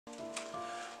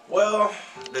Well,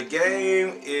 the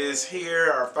game is here,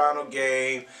 our final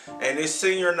game, and it's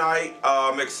senior night.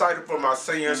 I'm excited for my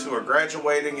seniors who are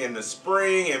graduating in the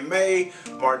spring in May.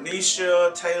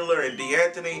 Marnisha, Taylor, and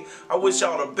D'Anthony. I wish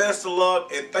y'all the best of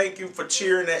luck, and thank you for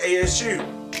cheering at ASU.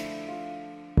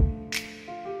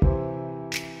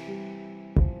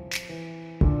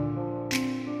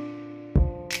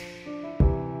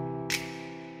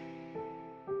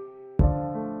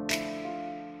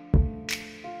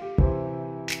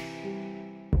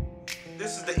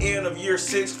 This is the end of year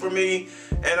 6 for me,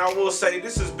 and I will say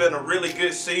this has been a really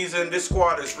good season. This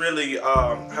squad has really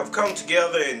have come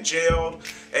together and gelled,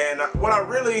 and what I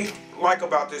really like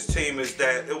about this team is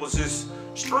that it was just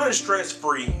really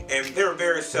stress-free, and they're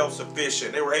very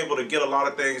self-sufficient. They were able to get a lot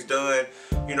of things done,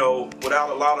 you know, without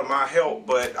a lot of my help,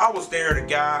 but I was there to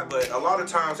guide. But a lot of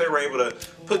times they were able to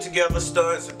put together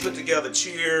stunts and put together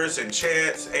cheers and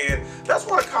chants, and that's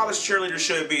what a college cheerleader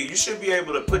should be. You should be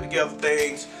able to put together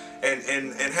things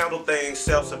and handle things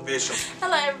self-sufficient.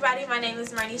 Hello everybody, my name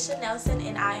is Marnisha Nelson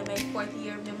and I am a 4th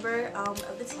year member of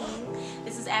the team.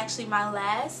 This is actually my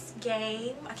last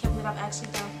game. I can't believe I've actually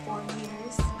done 4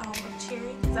 years of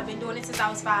cheering because I've been doing it since I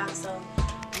was 5, so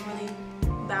I'm really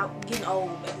about getting old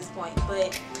at this point.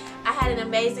 But I had an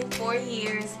amazing 4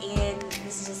 years and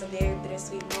this is just a very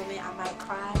bittersweet moment. I might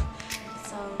cry,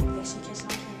 so make sure you catch it on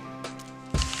camera.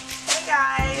 Hey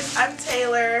guys, I'm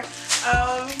Taylor.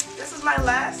 This is my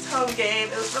last home game.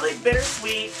 It was really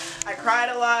bittersweet. I cried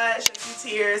a lot, shed a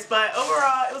few tears, but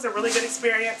overall it was a really good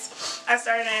experience. I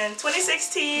started in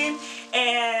 2016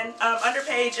 and under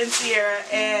Paige and Sierra,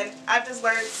 and I've just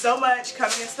learned so much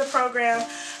coming into the program.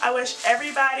 I wish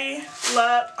everybody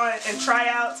luck in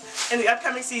tryouts in the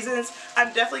upcoming seasons.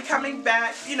 I'm definitely coming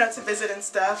back, you know, to visit and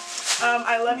stuff.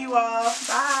 I love you all.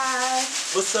 Bye.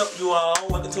 What's up, you all?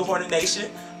 Welcome to Hornet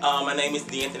Nation. My name is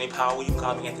D'Anthony Powell. You can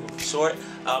call me Anthony for short.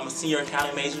 I'm a senior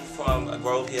accounting major from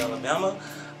Grove Hill, Alabama.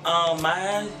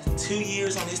 My 2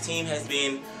 years on this team has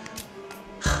been,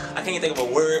 I can't think of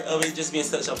a word of it, just been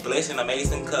such a blessing,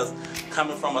 amazing, because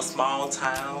coming from a small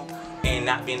town and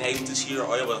not being able to cheer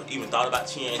or ever even thought about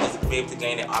cheering, just to be able to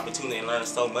gain that opportunity and learn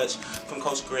so much from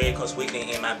Coach Greg, Coach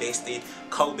Whitney, and my bestie,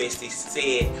 co-bestie,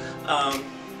 said.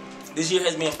 This year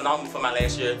has been phenomenal for my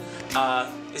last year.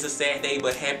 It's a sad day,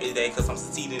 but happy day because I'm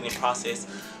succeeding in the process.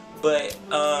 But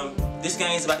this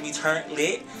game is about to be turned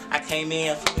lit. I came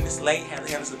in this late, had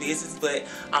to handle some business, but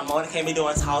I'm on. Came in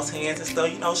doing toss hands and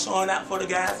stuff, you know, showing out for the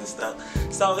guys and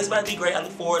stuff. So it's about to be great. I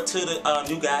look forward to the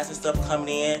new guys and stuff coming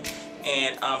in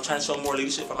and trying to show more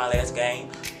leadership for my last game.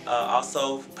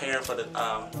 Also preparing for the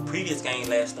previous game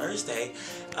last Thursday.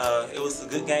 It was a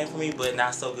good game for me, but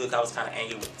not so good. I was kind of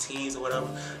angry with the teams or whatever.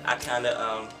 I kind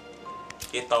of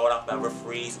get thrown off by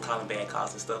referees and calling bad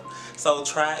calls and stuff. So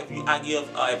I give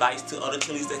advice to other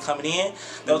cheerleaders that coming in.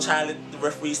 Don't try to let the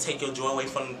referees take your joy away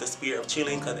from the spirit of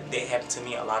cheerleading, because that happened to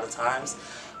me a lot of times.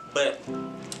 But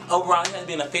overall, it has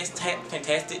been a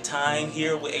fantastic time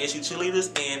here with ASU cheerleaders,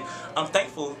 and I'm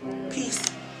thankful. Peace.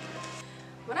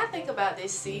 When I think about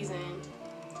this season,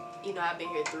 you know, I've been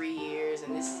here 3 years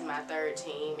and this is my 3rd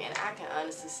team, and I can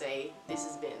honestly say this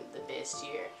has been the best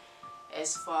year.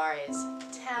 As far as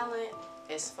talent,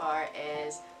 as far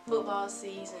as football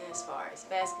season, as far as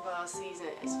basketball season,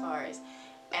 as far as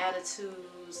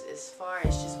attitudes, as far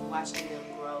as just watching them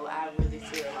grow, I really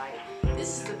feel like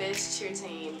this is the best cheer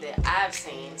team that I've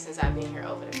seen since I've been here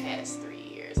over the past 3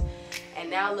 years. And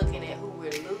now looking at who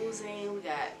we're losing, we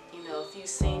got, you know, a few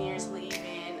seniors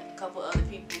leaving, a couple other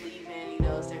people leaving, you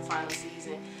know, it's their final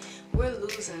season. We're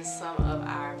losing some of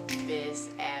our best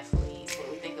athletes.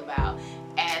 When we think about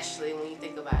Ashley, when you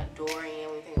think about Dorian,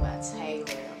 when you think about Taylor,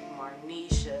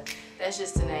 Marnisha, that's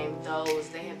just to name those.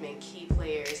 They have been key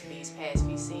players these past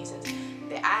few seasons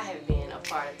that I have been a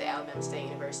part of the Alabama State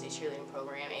University cheerleading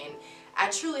program, and I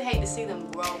truly hate to see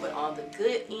them grow, but on the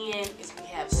good end is we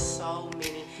have so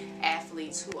many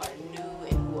athletes who are new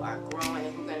and who are growing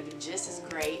and who are going to be just as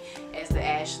great as the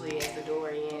Ashley, as the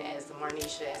Dorian, as the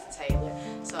Marnisha, as the Taylor.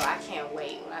 So I can't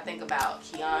wait. When I think about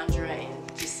Keandra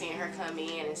and just seeing her come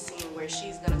in and seeing where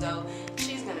she's going to go,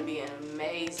 she's going to be an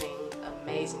amazing,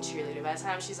 amazing cheerleader. By the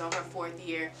time she's on her 4th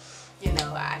year, you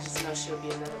know, I just know she'll be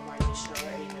another Marnisha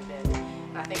or even better.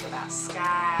 When I think about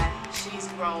Sky, she's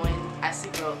growing. I see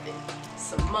growth in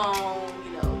Simone,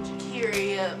 you know,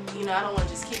 Jakiria. You know, I don't want to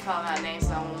just keep calling out names,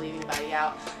 so I don't want to leave anybody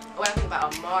out. When I think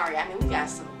about Amari, I mean, we got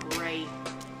some great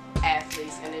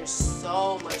athletes, and there's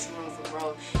so much room for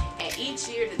growth. And each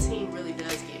year, the team really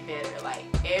does get better. Like,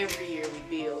 every year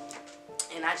we build.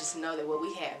 And And I just know that what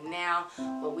we have now,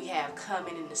 what we have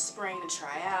coming in the spring to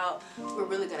try out, we're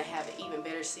really going to have an even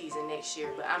better season next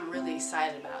year. But I'm really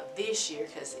excited about this year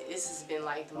because this has been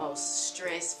like the most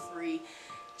stress-free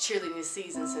cheerleading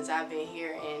season since I've been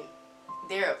here. And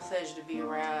they're a pleasure to be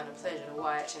around, a pleasure to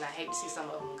watch. And I hate to see some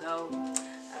of them go.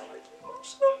 I like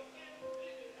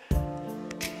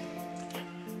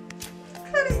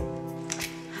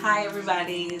Hi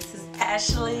everybody, this is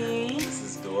Ashley. This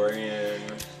is Dorian.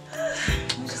 I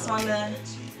just want to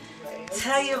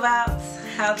tell you about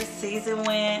how the season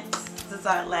went. This is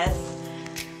our last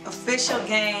official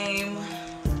game.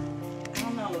 I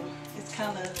don't know, it's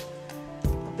kind of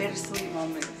a bittersweet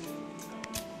moment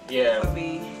Yeah, for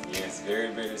me. yeah, it's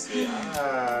very bittersweet.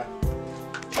 I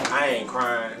ain't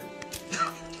crying.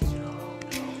 You know,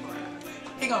 I'm crying.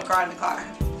 He gonna cry in the car.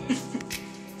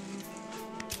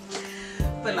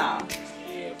 But no.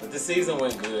 Yeah, but the season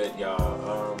went good,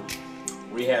 y'all.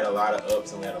 We had a lot of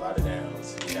ups and we had a lot of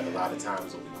downs. We had a lot of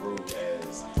times when we grew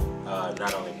as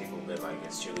not only people but like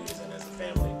as cheerleaders and as a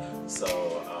family.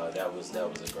 So that was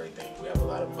a great thing. We have a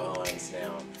lot of bonds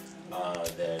now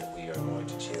that we are going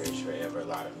to cherish forever. A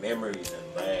lot of memories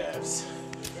and laughs.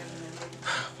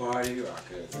 Party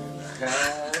rockers in the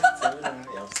house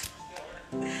tonight.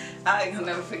 I ain't gonna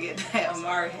never forget that.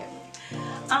 Amari had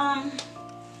me.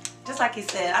 Just like he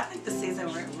said, I think the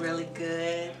season went really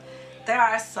good. There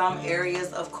are some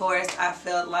areas, of course, I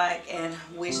felt like and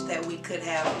wish that we could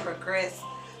have progressed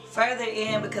further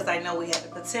in because I know we had the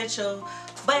potential.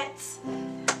 But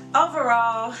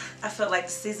overall, I felt like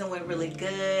the season went really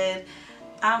good.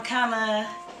 I'm kind of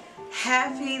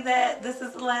happy that this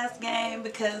is the last game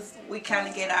because we kind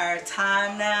of get our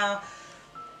time now.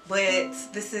 But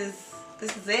this is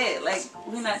it. Like,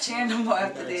 we're not cheering no more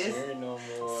after this. No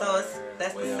more. So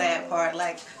that's the sad part.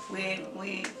 Like, we're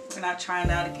not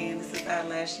trying out again. This is our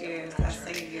last year. It's our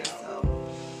senior year. So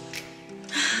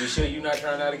You sure you're not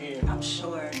trying out again? I'm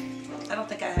sure. I don't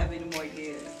think I have any more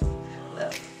years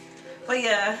left. But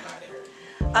yeah,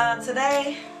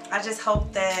 today I just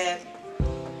hope that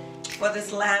for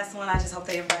this last one, I just hope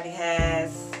that everybody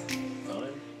has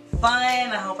fun.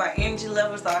 I hope our energy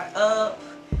levels are up.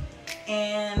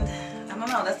 And I don't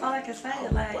know, that's all I can say.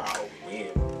 Like, Wow,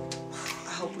 win.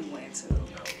 I hope we win too. Man,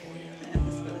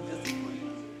 it's really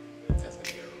disappointing. That's gonna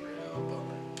be a real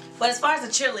bummer. But as far as the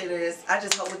cheerleaders, I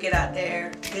just hope we get out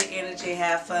there, good energy,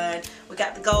 have fun. We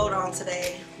got the gold on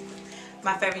today.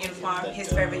 My favorite uniform, his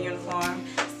favorite uniform.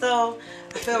 So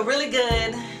I feel really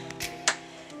good.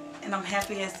 And I'm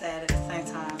happy and sad at the same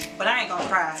time. But I ain't gonna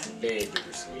cry. Very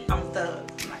bittersweet. I'm a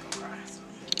thug. I'm not gonna cry.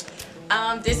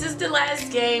 This is the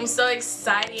last game, so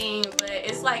exciting, but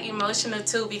it's like emotional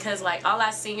too because like all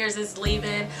our seniors is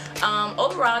leaving.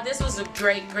 Overall, this was a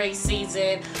great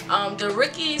season. The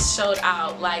rookies showed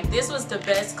out. Like, this was the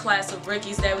best class of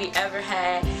rookies that we ever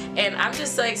had, and I'm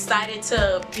just so excited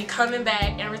to be coming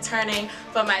back and returning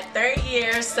for my 3rd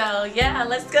year. So yeah,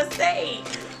 let's go State.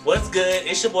 What's good?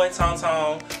 It's your boy Tom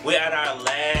Tom. We're at our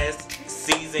last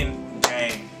season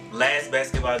game, last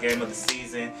basketball game of the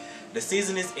season. The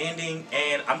season is ending,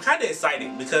 and I'm kind of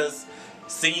excited because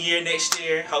senior year next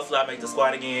year, hopefully I make the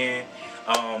squad again.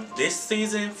 This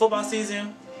season, football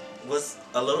season, was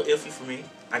a little iffy for me.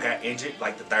 I got injured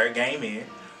like the 3rd game in,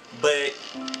 but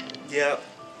yeah.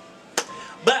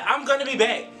 But I'm gonna be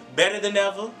back, better than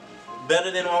ever,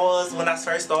 better than I was when I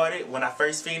first started, when I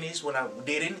first finished, when I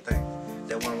did anything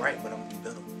that went right. But I'm gonna be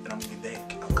better, and I'm gonna be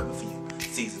back. I'm coming for you,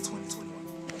 season 2021.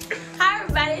 Hi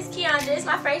everybody, it's Keandra. It's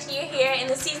my first year here and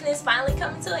the season is finally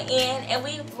coming to an end, and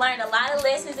we've learned a lot of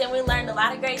lessons and we learned a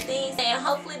lot of great things, and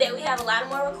hopefully that we have a lot of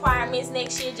more requirements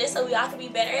next year just so we all can be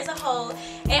better as a whole,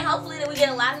 and hopefully that we get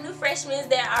a lot of new freshmen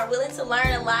that are willing to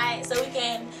learn a lot so we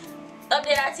can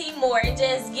update our team more and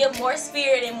just give more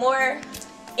spirit and more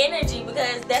energy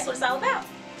because that's what it's all about.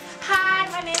 Hi,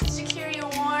 my name is Jakiria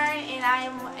Warren and I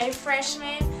am a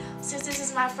freshman. Since this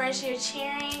is my first year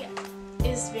cheering,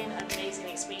 it's been an amazing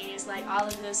experience. Like, all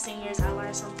of the seniors, I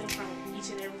learned something from each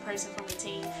and every person from the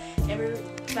team.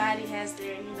 Everybody has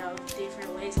their,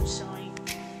 different ways of showing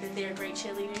that they're great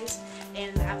cheerleaders,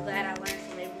 and I'm glad I learned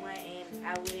from everyone, and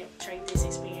I wouldn't trade this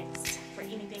experience for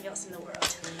anything else in the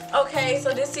world. Okay,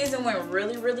 so this season went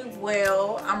really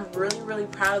well. I'm really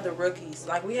proud of the rookies.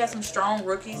 Like, we had some strong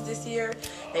rookies this year.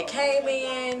 They came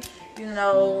in,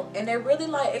 and they really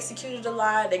like executed a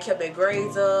lot. They kept their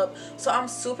grades up. So I'm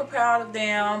super proud of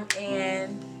them,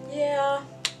 and yeah,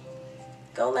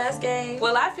 go last game.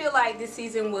 Well, I feel like this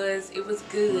season was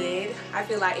good. I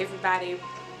feel like everybody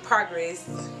progressed,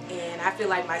 and I feel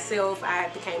like myself, I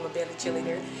became a better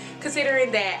cheerleader,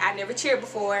 considering that I never cheered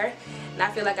before. And I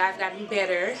feel like I've gotten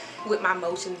better with my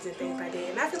motions and things like that.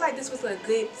 And I feel like this was a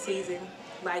good season,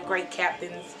 like great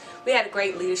captains. We had a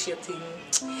great leadership team.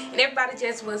 And everybody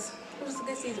just was, it was a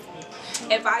good season for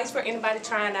me. Advice for anybody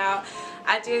trying out,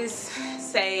 I just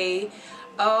say,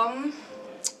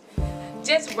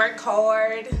 just work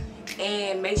hard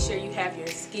and make sure you have your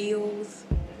skills.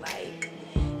 Like,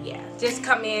 yeah, just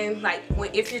come in, like,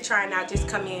 if you're trying out, just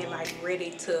come in, like,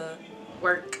 ready to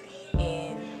work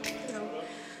and, you know,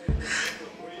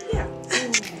 yeah.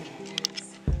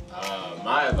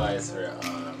 My advice for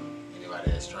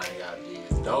anybody that's trying out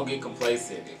is don't get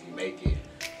complacent if you make it.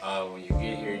 When you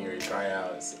get here in your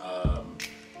tryouts,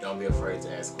 don't be afraid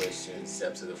to ask questions,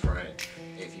 step to the front.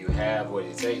 If you have what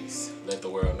it takes, let the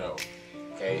world know.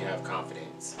 Okay, have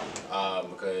confidence.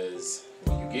 Because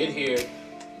when you get here,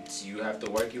 you have to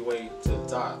work your way to the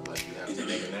top. Like, you have to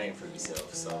make a name for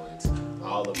yourself. So it's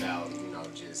all about, you know,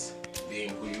 just being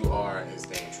who you are and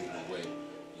staying true to what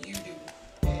you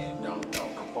do. And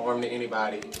don't conform to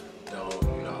anybody. Don't,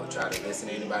 you know, try to listen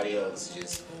to anybody else.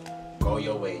 Just go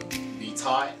your way. Be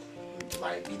taught,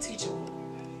 like, be teachable,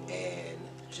 and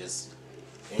just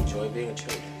enjoy being a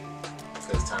cheerleader.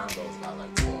 Because time goes by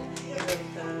like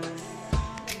that.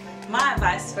 My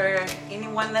advice for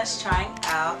anyone that's trying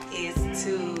out is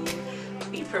to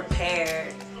be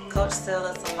prepared. Coach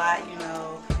tells us a lot, you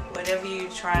know, whatever you're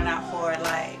trying out for,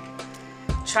 like,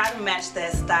 try to match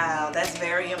that style. That's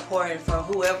very important for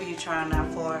whoever you're trying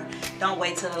out for. Don't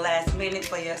wait till the last minute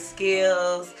for your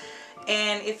skills.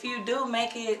 And if you do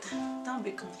make it, don't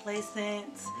be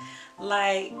complacent.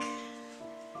 Like,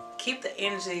 keep the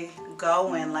energy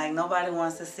going. Like, nobody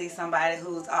wants to see somebody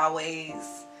who's always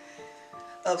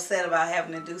upset about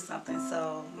having to do something.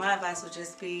 So my advice would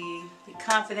just be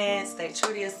confident, stay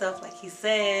true to yourself like he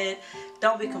said,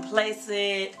 don't be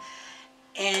complacent,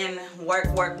 and work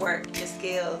your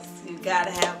skills. You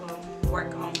gotta have them,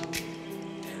 work on them.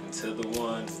 And to the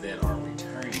ones that are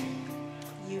returning,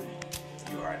 you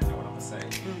already know what I'm gonna say.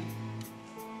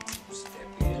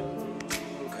 Step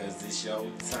in, cause it's your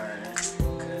turn,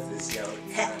 cause it's your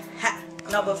turn.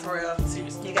 No, but for real,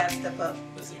 Seriously. you gotta step up.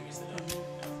 But seriously, we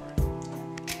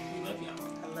love y'all.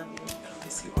 I love you. I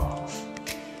miss you all.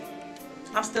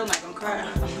 I'm still not gonna cry.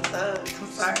 I'm a thug. I'm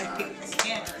sorry. I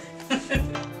can't.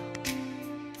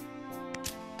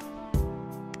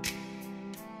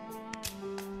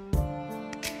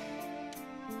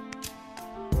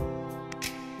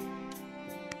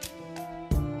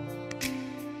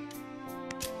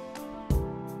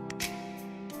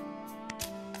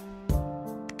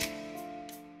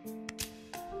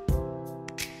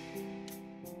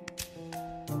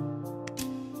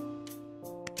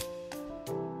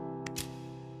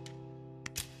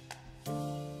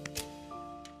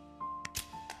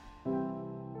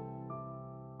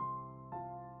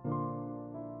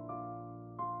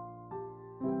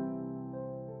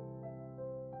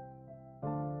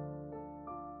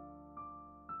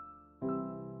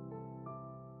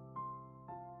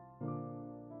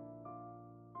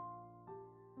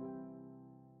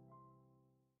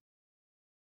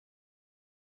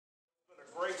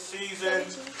 Great season.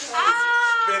 It's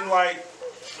been like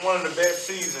one of the best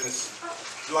seasons,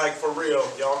 like for real.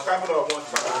 Y'all clap it up one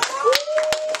time.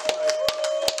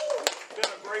 It's been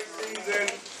a great season.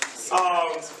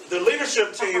 The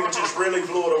leadership team just really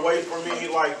blew it away for me,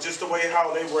 like just the way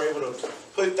how they were able to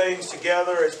put things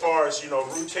together as far as, you know,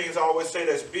 routines. I always say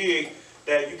that's big,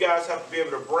 that you guys have to be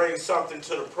able to bring something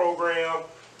to the program.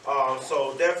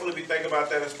 So definitely be thinking about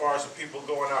that as far as the people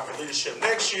going out for leadership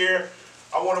next year.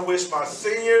 I want to wish my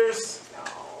seniors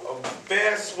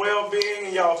best well-being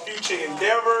in y'all future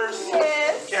endeavors.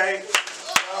 Yes. Okay.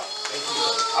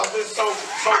 I'm just so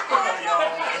proud of y'all,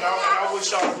 and I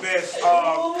wish y'all the best.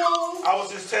 I was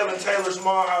just telling Taylor's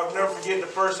mom, I'll never forget the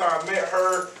first time I met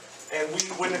her, and we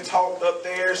went and talked up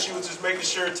there. She was just making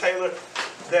sure, Taylor,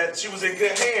 that she was in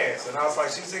good hands, and I was like,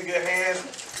 she's in good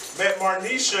hands. Met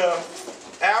Marnisha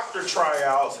after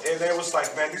tryouts, and they was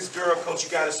like, man, this girl, coach, you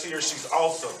got to see her. She's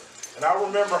awesome. And I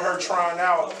remember her trying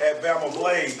out at Bama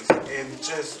Blaze, and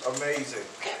just amazing.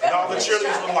 And all the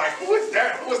cheerleaders were like, who is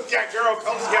that? Who is that girl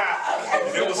coach got?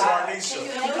 And it was Marnisha.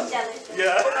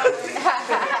 Yeah.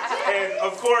 And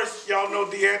of course, y'all know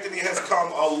DeAnthony has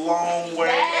come a long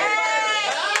way.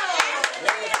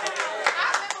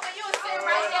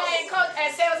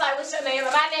 And Sam was like, what's your name?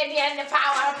 My name is DeAnthony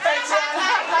Power. I'm first year.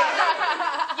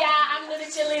 Yeah, I'm new to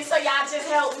Chile, so y'all just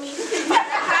help me.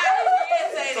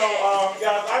 So,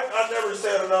 guys, I never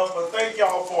said enough, but thank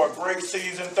y'all for a great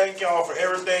season. Thank y'all for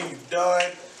everything you've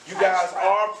done. You guys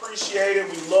are appreciated.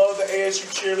 We love the ASU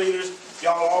cheerleaders.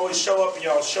 Y'all always show up and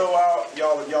y'all show out.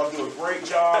 Y'all do a great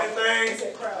job.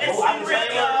 Anything? It's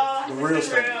real. The real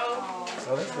stuff.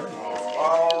 Oh, that's great.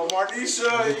 Oh, Marnisha.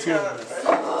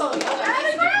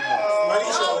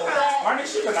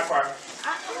 Marnisha, you're not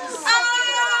crying.